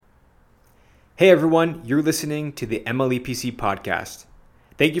Hey everyone, you're listening to the MLEPC podcast.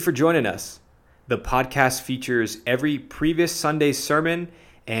 Thank you for joining us. The podcast features every previous Sunday's sermon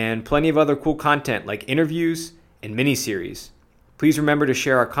and plenty of other cool content like interviews and mini-series. Please remember to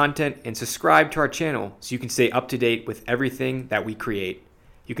share our content and subscribe to our channel so you can stay up to date with everything that we create.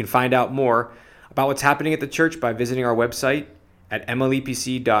 You can find out more about what's happening at the church by visiting our website at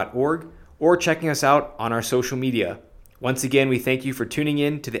mlepc.org or checking us out on our social media. Once again, we thank you for tuning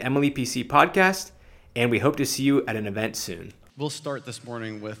in to the MLEPC podcast, and we hope to see you at an event soon. We'll start this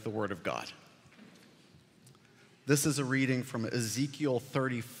morning with the Word of God. This is a reading from Ezekiel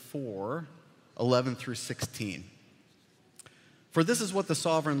 34, 11 through 16. For this is what the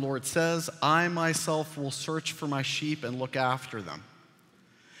sovereign Lord says, I myself will search for my sheep and look after them.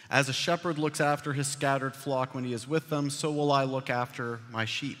 As a shepherd looks after his scattered flock when he is with them, so will I look after my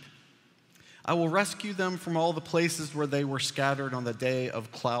sheep. I will rescue them from all the places where they were scattered on the day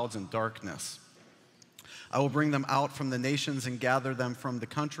of clouds and darkness. I will bring them out from the nations and gather them from the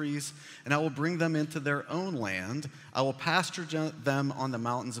countries, and I will bring them into their own land. I will pasture them on the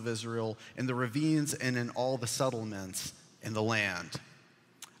mountains of Israel, in the ravines, and in all the settlements in the land.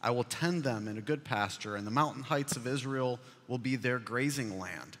 I will tend them in a good pasture, and the mountain heights of Israel will be their grazing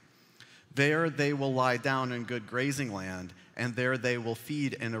land. There they will lie down in good grazing land, and there they will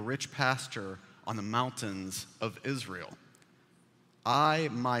feed in a rich pasture on the mountains of Israel. I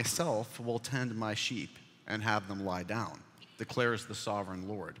myself will tend my sheep and have them lie down, declares the sovereign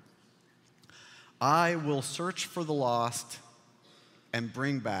Lord. I will search for the lost and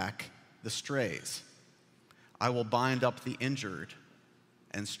bring back the strays. I will bind up the injured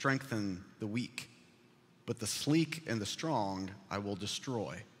and strengthen the weak, but the sleek and the strong I will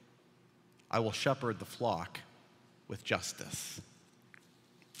destroy. I will shepherd the flock with justice.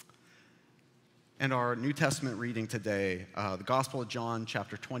 And our New Testament reading today, the Gospel of John,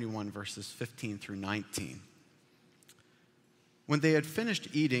 chapter 21, verses 15 through 19. When they had finished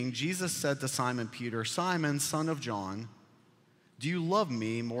eating, Jesus said to Simon Peter, Simon, son of John, do you love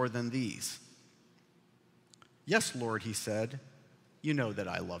me more than these? Yes, Lord, he said, you know that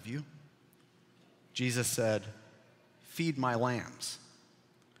I love you. Jesus said, feed my lambs.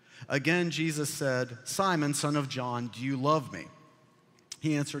 Again, Jesus said, Simon, son of John, do you love me?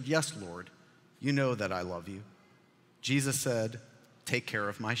 He answered, yes, Lord, you know that I love you. Jesus said, take care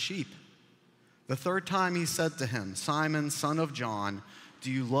of my sheep. The third time he said to him, Simon, son of John, do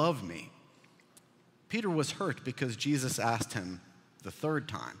you love me? Peter was hurt because Jesus asked him the third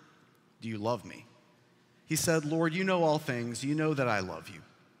time, do you love me? He said, Lord, you know all things. You know that I love you.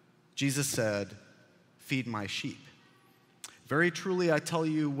 Jesus said, feed my sheep. Very truly, I tell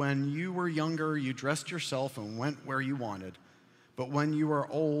you, when you were younger, you dressed yourself and went where you wanted. But when you are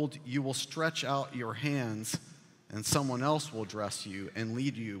old, you will stretch out your hands, and someone else will dress you and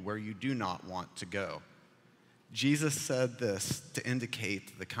lead you where you do not want to go. Jesus said this to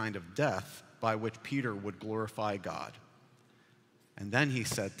indicate the kind of death by which Peter would glorify God. And then he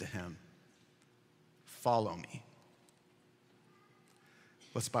said to him, follow me.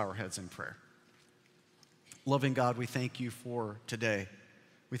 Let's bow our heads in prayer. Loving God, we thank you for today.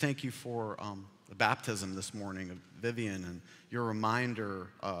 We thank you for the baptism this morning of Vivian and your reminder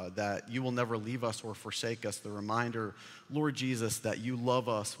that you will never leave us or forsake us. The reminder, Lord Jesus, that you love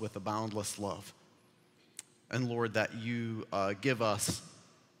us with a boundless love. And Lord, that you give us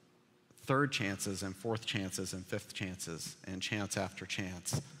third chances and fourth chances and fifth chances and chance after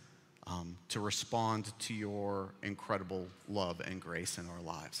chance to respond to your incredible love and grace in our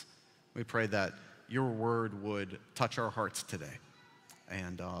lives. We pray that your word would touch our hearts today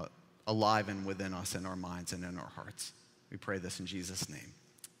and alive and within us in our minds and in our hearts. We pray this in Jesus' name.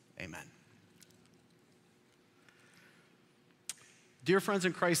 Amen. Dear friends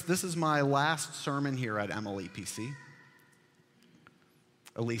in Christ, this is my last sermon here at MLEPC,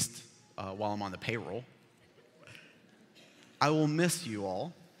 at least while I'm on the payroll. I will miss you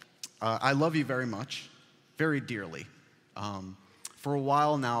all. I love you very much, very dearly. For a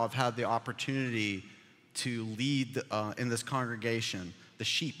while now, I've had the opportunity to lead in this congregation, the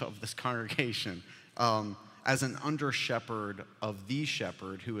sheep of this congregation, as an under-shepherd of the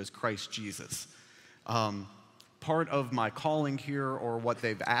shepherd who is Christ Jesus. Part of my calling here, or what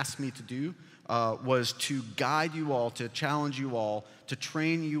they've asked me to do, was to guide you all, to challenge you all, to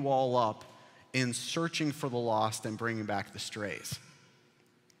train you all up in searching for the lost and bringing back the strays.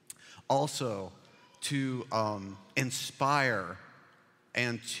 Also, to inspire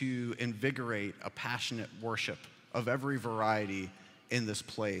and to invigorate a passionate worship of every variety in this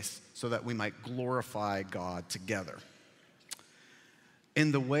place so that we might glorify God together.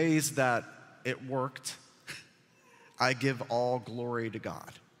 In the ways that it worked, I give all glory to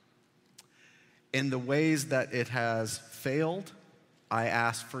God. In the ways that it has failed, I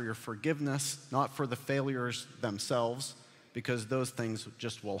ask for your forgiveness, not for the failures themselves, because those things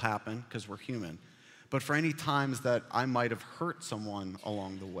just will happen because we're human, but for any times that I might have hurt someone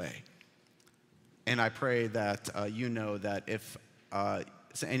along the way. And I pray that you know that if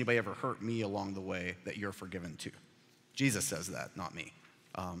anybody ever hurt me along the way, that you're forgiven too. Jesus says that, not me.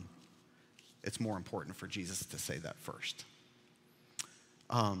 It's more important for Jesus to say that first.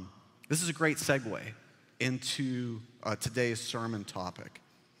 This is a great segue into today's sermon topic.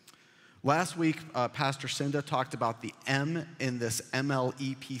 Last week, Pastor Cinda talked about the M in this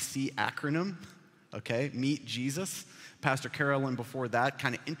MLEPC acronym, okay, Meet Jesus. Pastor Carolyn before that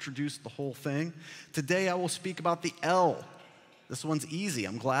kind of introduced the whole thing. Today, I will speak about the L. This one's easy.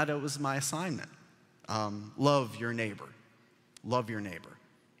 I'm glad it was my assignment. Love your neighbor. Love your neighbor.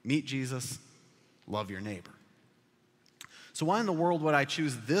 Meet Jesus. Love your neighbor. So why in the world would I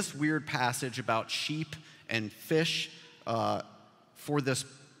choose this weird passage about sheep and fish for this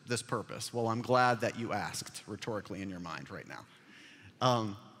purpose? Well, I'm glad that you asked rhetorically in your mind right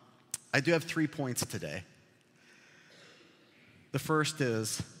now. I do have 3 points today. The first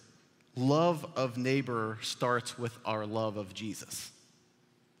is, love of neighbor starts with our love of Jesus.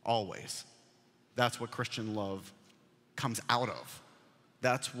 Always. That's what Christian love comes out of.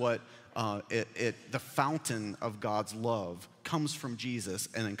 That's what the fountain of God's love comes from Jesus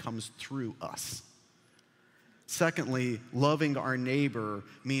and then comes through us. Secondly, loving our neighbor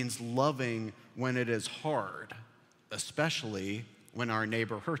means loving when it is hard, especially when our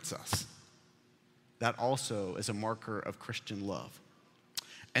neighbor hurts us. That also is a marker of Christian love.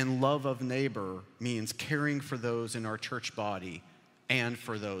 And love of neighbor means caring for those in our church body and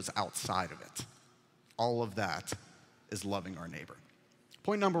for those outside of it. All of that is loving our neighbor.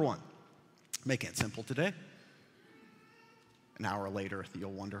 Point number 1, making it simple today. An hour later,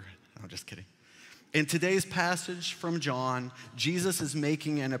 you'll wonder. I'm just kidding. In today's passage from John, Jesus is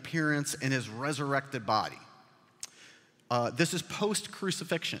making an appearance in his resurrected body. This is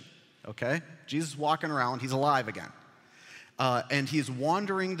post-crucifixion, okay? Jesus is walking around. He's alive again. And he's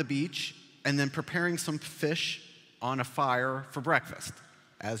wandering the beach and then preparing some fish on a fire for breakfast,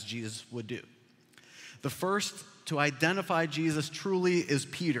 as Jesus would do. The first to identify Jesus truly is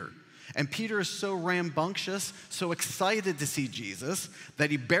Peter. And Peter is so rambunctious, so excited to see Jesus, that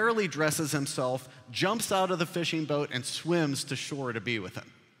he barely dresses himself, jumps out of the fishing boat, and swims to shore to be with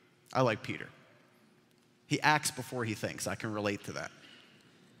him. I like Peter. He acts before he thinks. I can relate to that.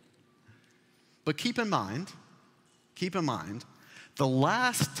 But keep in mind, the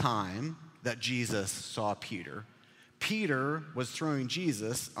last time that Jesus saw Peter, Peter was throwing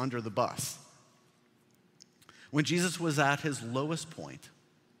Jesus under the bus. When Jesus was at his lowest point,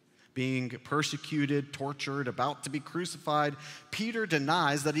 being persecuted, tortured, about to be crucified, Peter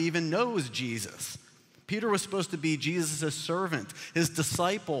denies that he even knows Jesus. Peter was supposed to be Jesus' servant, his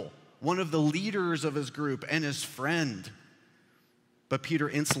disciple, one of the leaders of his group, and his friend. But Peter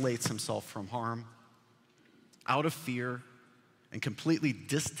insulates himself from harm out of fear and completely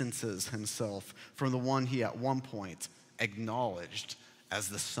distances himself from the one he at one point acknowledged as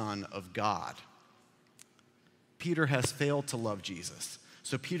the Son of God. Peter has failed to love Jesus.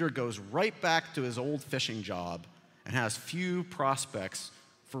 So Peter goes right back to his old fishing job and has few prospects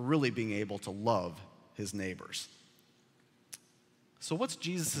for really being able to love his neighbors. So what's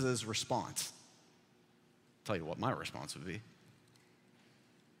Jesus' response? I'll tell you what my response would be.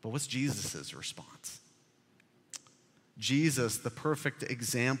 But what's Jesus' response? Jesus, the perfect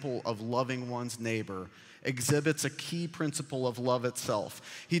example of loving one's neighbor, exhibits a key principle of love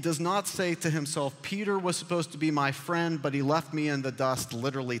itself. He does not say to himself, Peter was supposed to be my friend, but he left me in the dust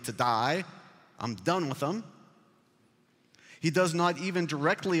literally to die. I'm done with him. He does not even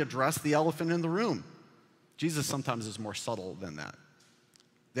directly address the elephant in the room. Jesus sometimes is more subtle than that.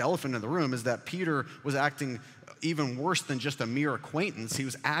 The elephant in the room is that Peter was acting even worse than just a mere acquaintance. He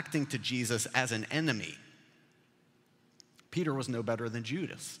was acting to Jesus as an enemy. Peter was no better than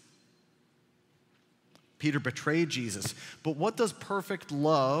Judas. Peter betrayed Jesus. But what does perfect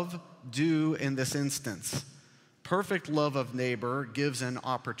love do in this instance? Perfect love of neighbor gives an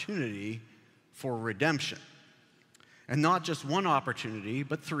opportunity for redemption. And not just one opportunity,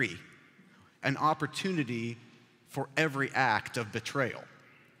 but 3. An opportunity for every act of betrayal.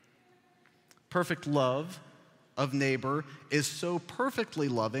 Perfect love of neighbor is so perfectly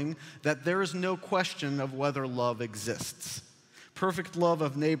loving that there is no question of whether love exists. Perfect love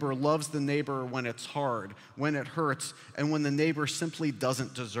of neighbor loves the neighbor when it's hard, when it hurts, and when the neighbor simply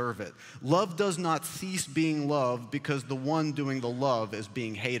doesn't deserve it. Love does not cease being loved because the one doing the love is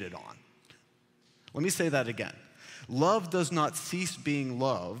being hated on. Let me say that again. Love does not cease being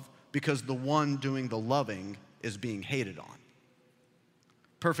love because the one doing the loving is being hated on.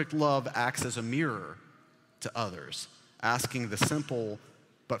 Perfect love acts as a mirror to others, asking the simple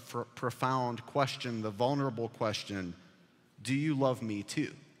but profound question, the vulnerable question, do you love me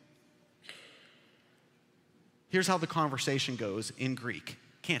too? Here's how the conversation goes in Greek.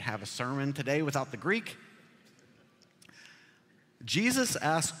 Can't have a sermon today without the Greek. Jesus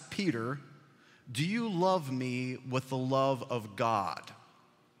asked Peter, do you love me with the love of God?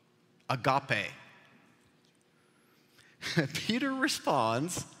 Agape. Peter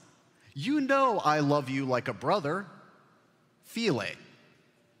responds, you know I love you like a brother. Phile.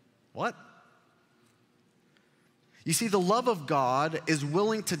 What? You see, the love of God is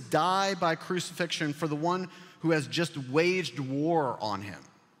willing to die by crucifixion for the one who has just waged war on him.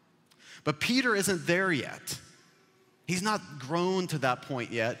 But Peter isn't there yet. He's not grown to that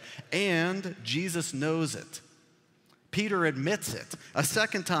point yet, and Jesus knows it. Peter admits it. A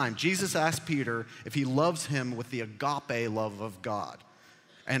second time, Jesus asked Peter if he loves him with the agape love of God.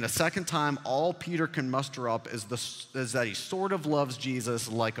 And a second time, all Peter can muster up is that he sort of loves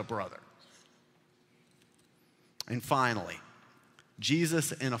Jesus like a brother. And finally,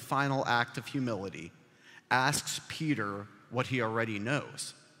 Jesus, in a final act of humility, asks Peter what he already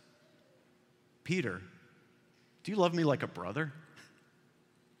knows. Peter, do you love me like a brother?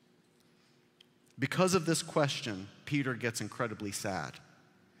 Because of this question, Peter gets incredibly sad.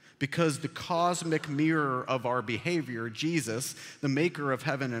 Because the cosmic mirror of our behavior, Jesus, the maker of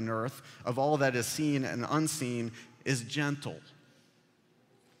heaven and earth, of all that is seen and unseen, is gentle.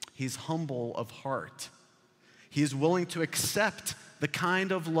 He's humble of heart. He is willing to accept the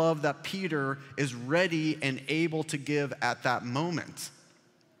kind of love that Peter is ready and able to give at that moment.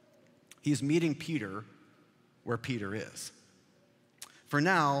 He's meeting Peter where Peter is. For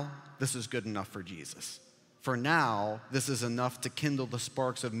now, this is good enough for Jesus. For now, this is enough to kindle the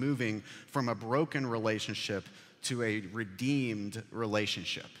sparks of moving from a broken relationship to a redeemed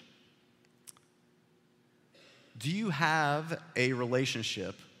relationship. Do you have a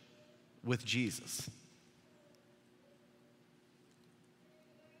relationship with Jesus?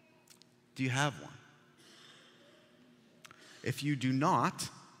 Do you have one? If you do not,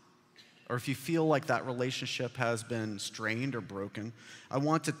 or if you feel like that relationship has been strained or broken, I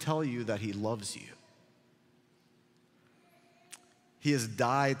want to tell you that he loves you. He has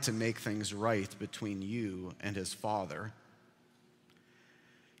died to make things right between you and his Father.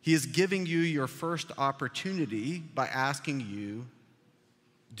 He is giving you your first opportunity by asking you,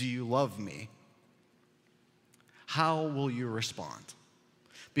 do you love me? How will you respond?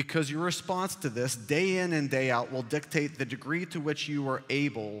 Because your response to this, day in and day out, will dictate the degree to which you are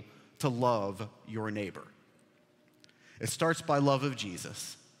able to love your neighbor. It starts by love of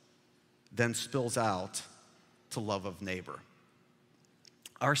Jesus, then spills out to love of neighbor.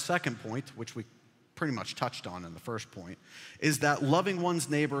 Our second point, which we pretty much touched on in the first point, is that loving one's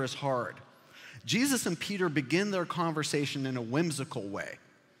neighbor is hard. Jesus and Peter begin their conversation in a whimsical way.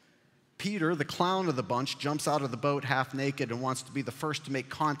 Peter, the clown of the bunch, jumps out of the boat half naked and wants to be the first to make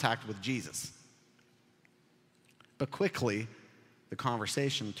contact with Jesus. But quickly, the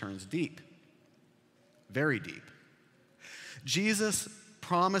conversation turns deep, very deep. Jesus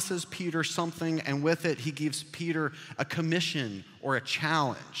promises Peter something, and with it, he gives Peter a commission or a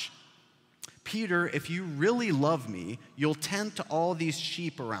challenge. Peter, if you really love me, you'll tend to all these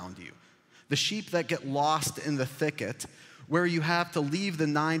sheep around you, the sheep that get lost in the thicket, where you have to leave the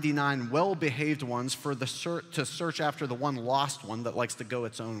 99 well-behaved ones to search after the one lost one that likes to go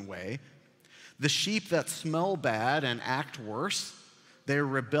its own way. The sheep that smell bad and act worse, they're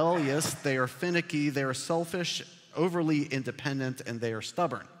rebellious, they are finicky, they are selfish, overly independent, and they are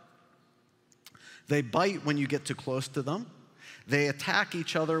stubborn. They bite when you get too close to them. They attack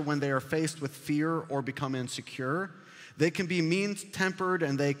each other when they are faced with fear or become insecure. They can be mean-tempered,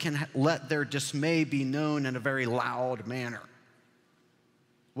 and they can let their dismay be known in a very loud manner.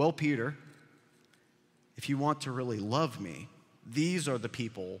 Well, Peter, if you want to really love me, these are the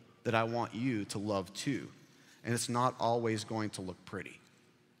people that I want you to love too. And it's not always going to look pretty.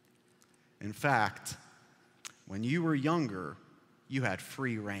 In fact, when you were younger, you had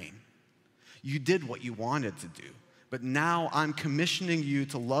free reign. You did what you wanted to do. But now I'm commissioning you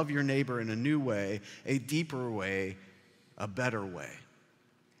to love your neighbor in a new way, a deeper way, a better way.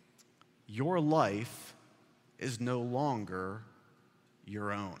 Your life is no longer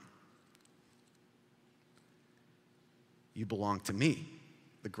your own. You belong to me,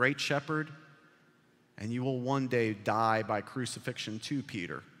 the great shepherd, and you will one day die by crucifixion too,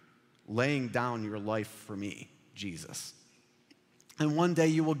 Peter, laying down your life for me, Jesus. And one day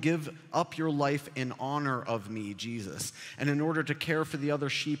you will give up your life in honor of me, Jesus. And in order to care for the other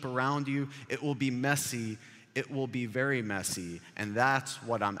sheep around you, it will be messy. It will be very messy. And that's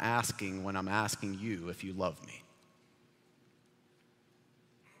what I'm asking when I'm asking you if you love me.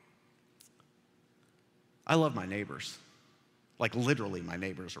 I love my neighbors, like literally my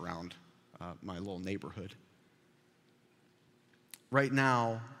neighbors around my little neighborhood. Right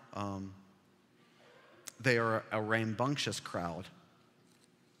now, they are a rambunctious crowd.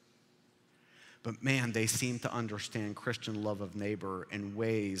 But man, they seem to understand Christian love of neighbor in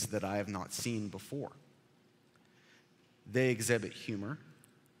ways that I have not seen before. They exhibit humor,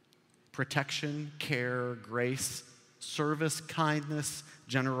 protection, care, grace, service, kindness,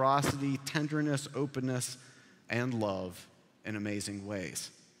 generosity, tenderness, openness, and love in amazing ways.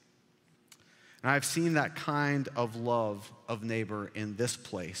 And I've seen that kind of love of neighbor in this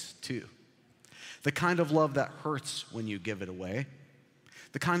place too. The kind of love that hurts when you give it away.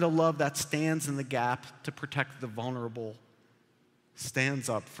 The kind of love that stands in the gap to protect the vulnerable, stands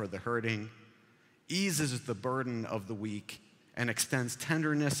up for the hurting, eases the burden of the weak, and extends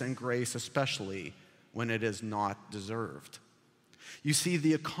tenderness and grace, especially when it is not deserved. You see,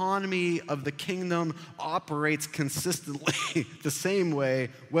 the economy of the kingdom operates consistently the same way,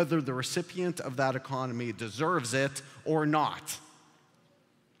 whether the recipient of that economy deserves it or not.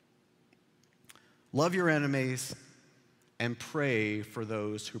 Love your enemies and pray for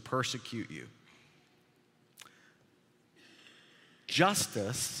those who persecute you.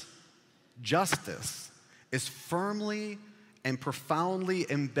 Justice is firmly and profoundly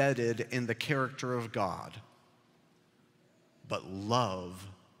embedded in the character of God. But love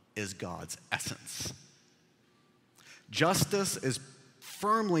is God's essence. Justice is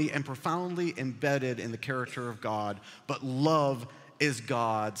firmly and profoundly embedded in the character of God, but love is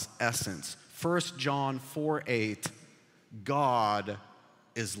God's essence. 1 John 4:8, God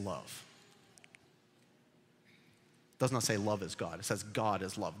is love. It does not say love is God. It says God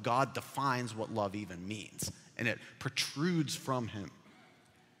is love. God defines what love even means, and it protrudes from him.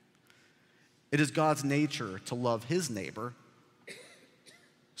 It is God's nature to love his neighbor,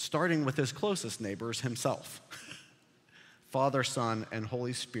 starting with his closest neighbors, himself, Father, Son, and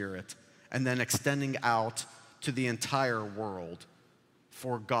Holy Spirit, and then extending out to the entire world,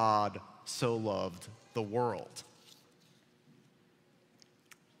 for God so loved the world.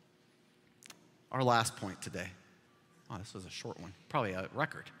 Our last point today. Oh, this was a short one, probably a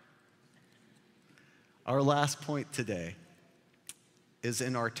record. Our last point today is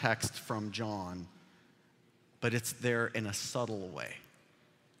in our text from John, but it's there in a subtle way.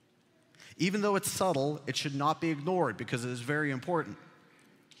 Even though it's subtle, it should not be ignored because it is very important.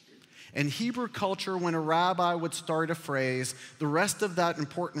 In Hebrew culture, when a rabbi would start a phrase, the rest of that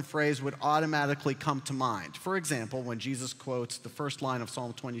important phrase would automatically come to mind. For example, when Jesus quotes the first line of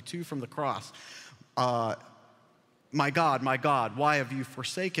Psalm 22 from the cross, my God, why have you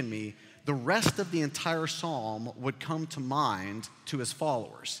forsaken me? The rest of the entire psalm would come to mind to his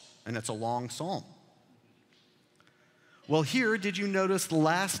followers, and it's a long psalm. Well, here, did you notice the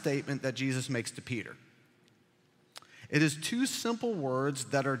last statement that Jesus makes to Peter? It is two simple words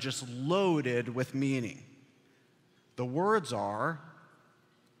that are just loaded with meaning. The words are,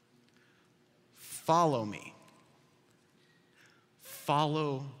 follow me.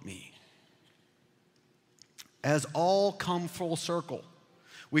 Follow me. As all come full circle,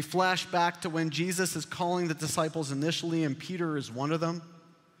 we flash back to when Jesus is calling the disciples initially, and Peter is one of them.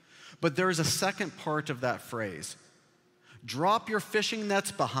 But there is a second part of that phrase. Drop your fishing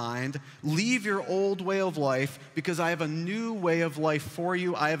nets behind, leave your old way of life, because I have a new way of life for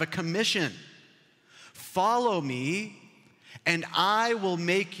you. I have a commission. Follow me, and I will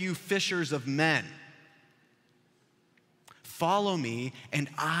make you fishers of men. Follow me, and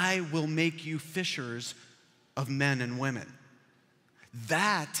I will make you fishers of men and women.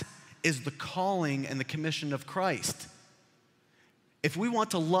 That is the calling and the commission of Christ. If we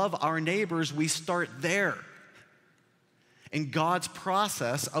want to love our neighbors, we start there, in God's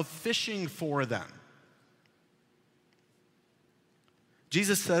process of fishing for them.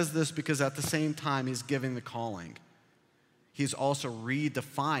 Jesus says this because at the same time he's giving the calling, he's also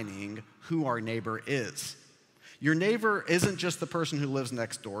redefining who our neighbor is. Your neighbor isn't just the person who lives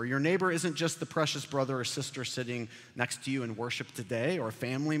next door. Your neighbor isn't just the precious brother or sister sitting next to you in worship today, or a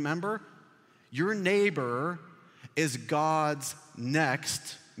family member. Your neighbor is God's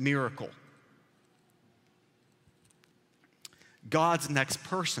next miracle. God's next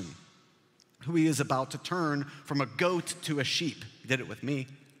person, who he is about to turn from a goat to a sheep. He did it with me.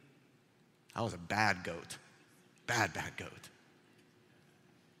 I was a bad goat. Bad goat.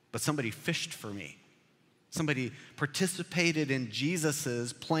 But somebody fished for me. Somebody participated in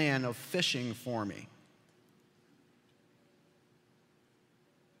Jesus' plan of fishing for me.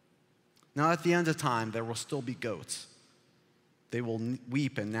 Now, at the end of time, there will still be goats. They will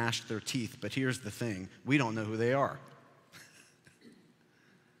weep and gnash their teeth, but here's the thing. We don't know who they are.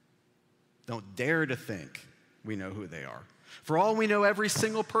 Don't dare to think we know who they are. For all we know, every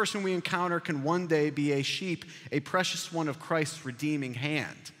single person we encounter can one day be a sheep, a precious one of Christ's redeeming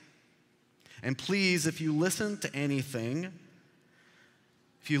hand. And please, if you listen to anything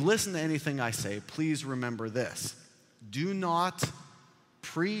I say, please remember this. Do not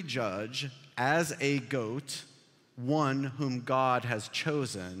prejudge as a goat one whom God has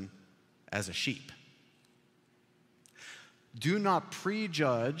chosen as a sheep. Do not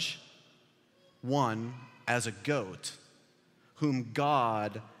prejudge one as a goat whom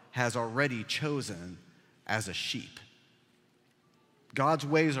God has already chosen as a sheep. God's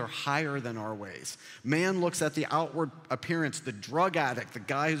ways are higher than our ways. Man looks at the outward appearance, the drug addict, the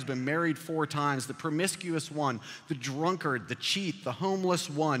guy who's been married 4 times, the promiscuous one, the drunkard, the cheat, the homeless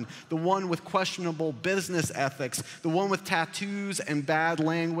one, the one with questionable business ethics, the one with tattoos and bad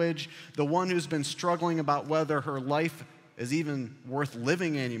language, the one who's been struggling about whether her life is even worth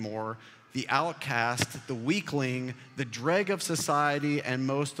living anymore, the outcast, the weakling, the dreg of society, and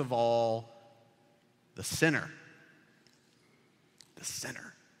most of all, the sinner. The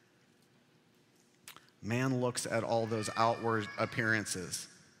sinner. Man looks at all those outward appearances,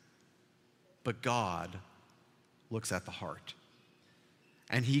 but God looks at the heart.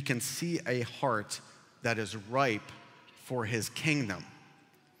 And he can see a heart that is ripe for his kingdom.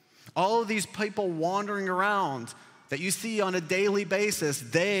 All of these people wandering around that you see on a daily basis,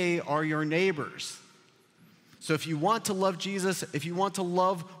 they are your neighbors. So if you want to love Jesus, if you want to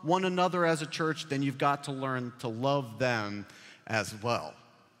love one another as a church, then you've got to learn to love them as well.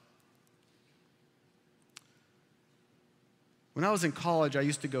 When I was in college, I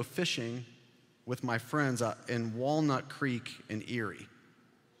used to go fishing with my friends in Walnut Creek in Erie.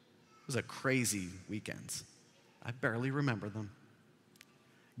 It was a crazy weekends. I barely remember them.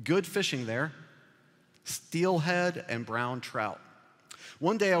 Good fishing there, steelhead and brown trout.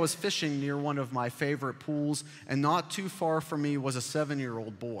 One day I was fishing near one of my favorite pools, and not too far from me was a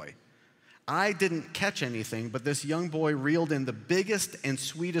 7-year-old boy. I didn't catch anything, but this young boy reeled in the biggest and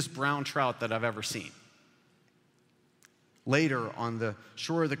sweetest brown trout that I've ever seen. Later, on the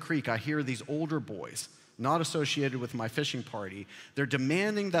shore of the creek, I hear these older boys, not associated with my fishing party, they're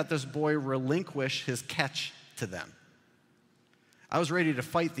demanding that this boy relinquish his catch to them. I was ready to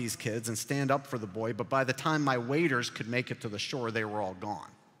fight these kids and stand up for the boy, but by the time my waders could make it to the shore, they were all gone.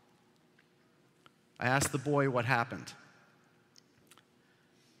 I asked the boy what happened.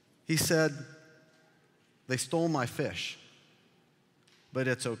 He said, "They stole my fish, but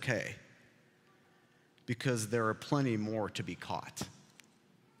it's okay, because there are plenty more to be caught."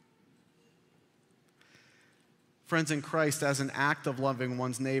 Friends in Christ, as an act of loving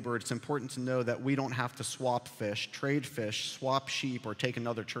one's neighbor, it's important to know that we don't have to swap fish, trade fish, swap sheep, or take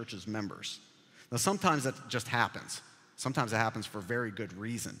another church's members. Now, sometimes that just happens. Sometimes it happens for very good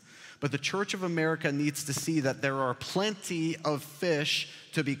reason. But the Church of America needs to see that there are plenty of fish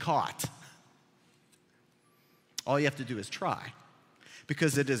to be caught. All you have to do is try,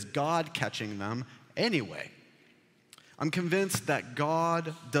 because it is God catching them anyway. I'm convinced that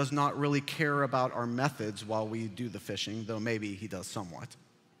God does not really care about our methods while we do the fishing, though maybe he does somewhat.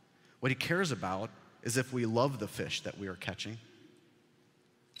 What he cares about is if we love the fish that we are catching.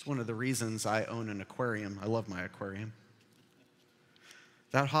 It's one of the reasons I own an aquarium. I love my aquarium.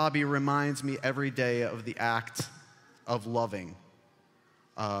 That hobby reminds me every day of the act of loving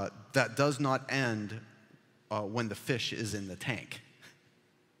that does not end when the fish is in the tank.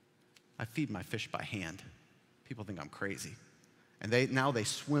 I feed my fish by hand. People think I'm crazy. And now they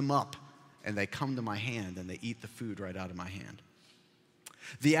swim up and they come to my hand and they eat the food right out of my hand.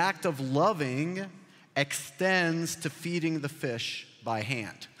 The act of loving extends to feeding the fish by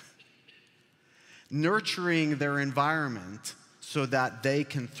hand, nurturing their environment so that they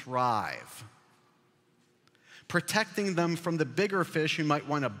can thrive, protecting them from the bigger fish who might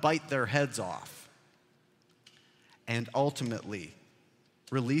want to bite their heads off, and ultimately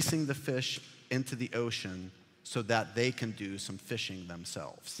releasing the fish into the ocean so that they can do some fishing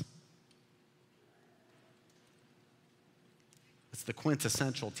themselves. It's the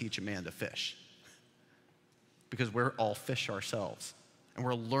quintessential teach a man to fish, because we're all fish ourselves, and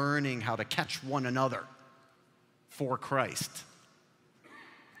we're learning how to catch one another for Christ.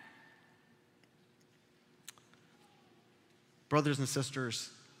 Brothers and sisters,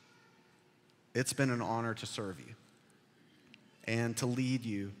 it's been an honor to serve you and to lead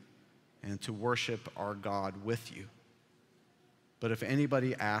you and to worship our God with you. But if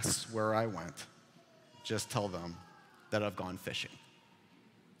anybody asks where I went, just tell them that I've gone fishing.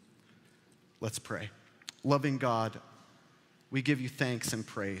 Let's pray. Loving God, we give you thanks and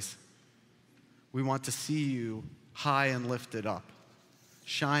praise. We want to see you high and lifted up,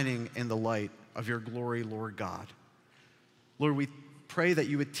 shining in the light of your glory, Lord God. Lord, we pray that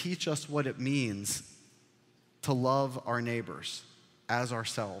you would teach us what it means to love our neighbors as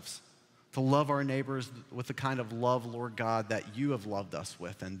ourselves, to love our neighbors with the kind of love, Lord God, that you have loved us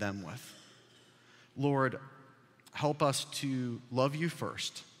with and them with. Lord, help us to love you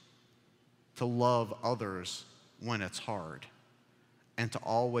first, to love others when it's hard, and to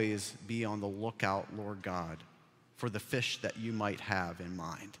always be on the lookout, Lord God, for the fish that you might have in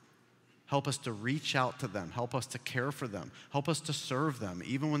mind. Help us to reach out to them. Help us to care for them. Help us to serve them,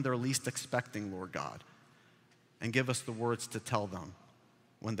 even when they're least expecting, Lord God. And give us the words to tell them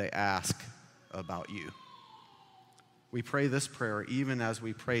when they ask about you. We pray this prayer even as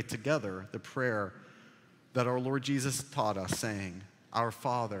we pray together the prayer that our Lord Jesus taught us, saying, Our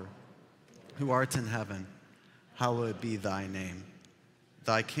Father, who art in heaven, hallowed be thy name.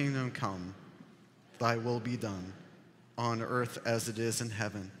 Thy kingdom come, thy will be done, on earth as it is in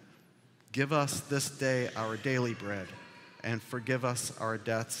heaven. Give us this day our daily bread, and forgive us our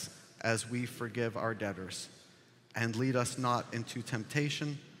debts as we forgive our debtors. And lead us not into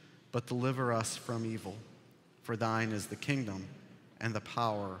temptation, but deliver us from evil. For thine is the kingdom, and the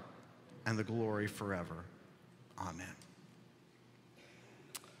power, and the glory forever. Amen.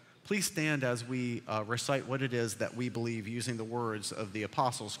 Please stand as we recite what it is that we believe using the words of the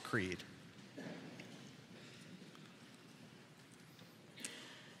Apostles' Creed.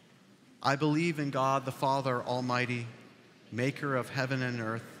 I believe in God the Father Almighty, maker of heaven and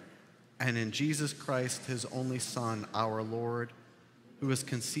earth, and in Jesus Christ, his only Son, our Lord, who was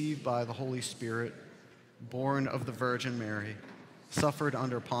conceived by the Holy Spirit, born of the Virgin Mary, suffered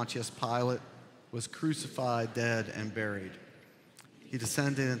under Pontius Pilate, was crucified, dead, and buried. He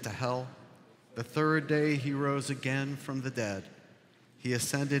descended into hell. The third day he rose again from the dead. He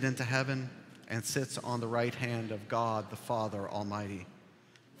ascended into heaven and sits on the right hand of God the Father Almighty.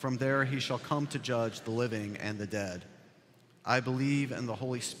 From there he shall come to judge the living and the dead. I believe in the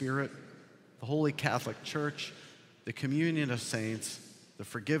Holy Spirit, the Holy Catholic Church, the communion of saints, the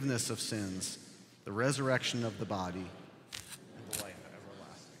forgiveness of sins, the resurrection of the body, and the life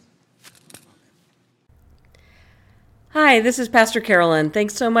everlasting. Hi, this is Pastor Carolyn.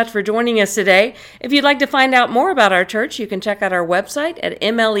 Thanks so much for joining us today. If you'd like to find out more about our church, you can check out our website at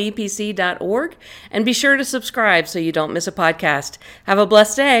mlepc.org and be sure to subscribe so you don't miss a podcast. Have a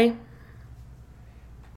blessed day.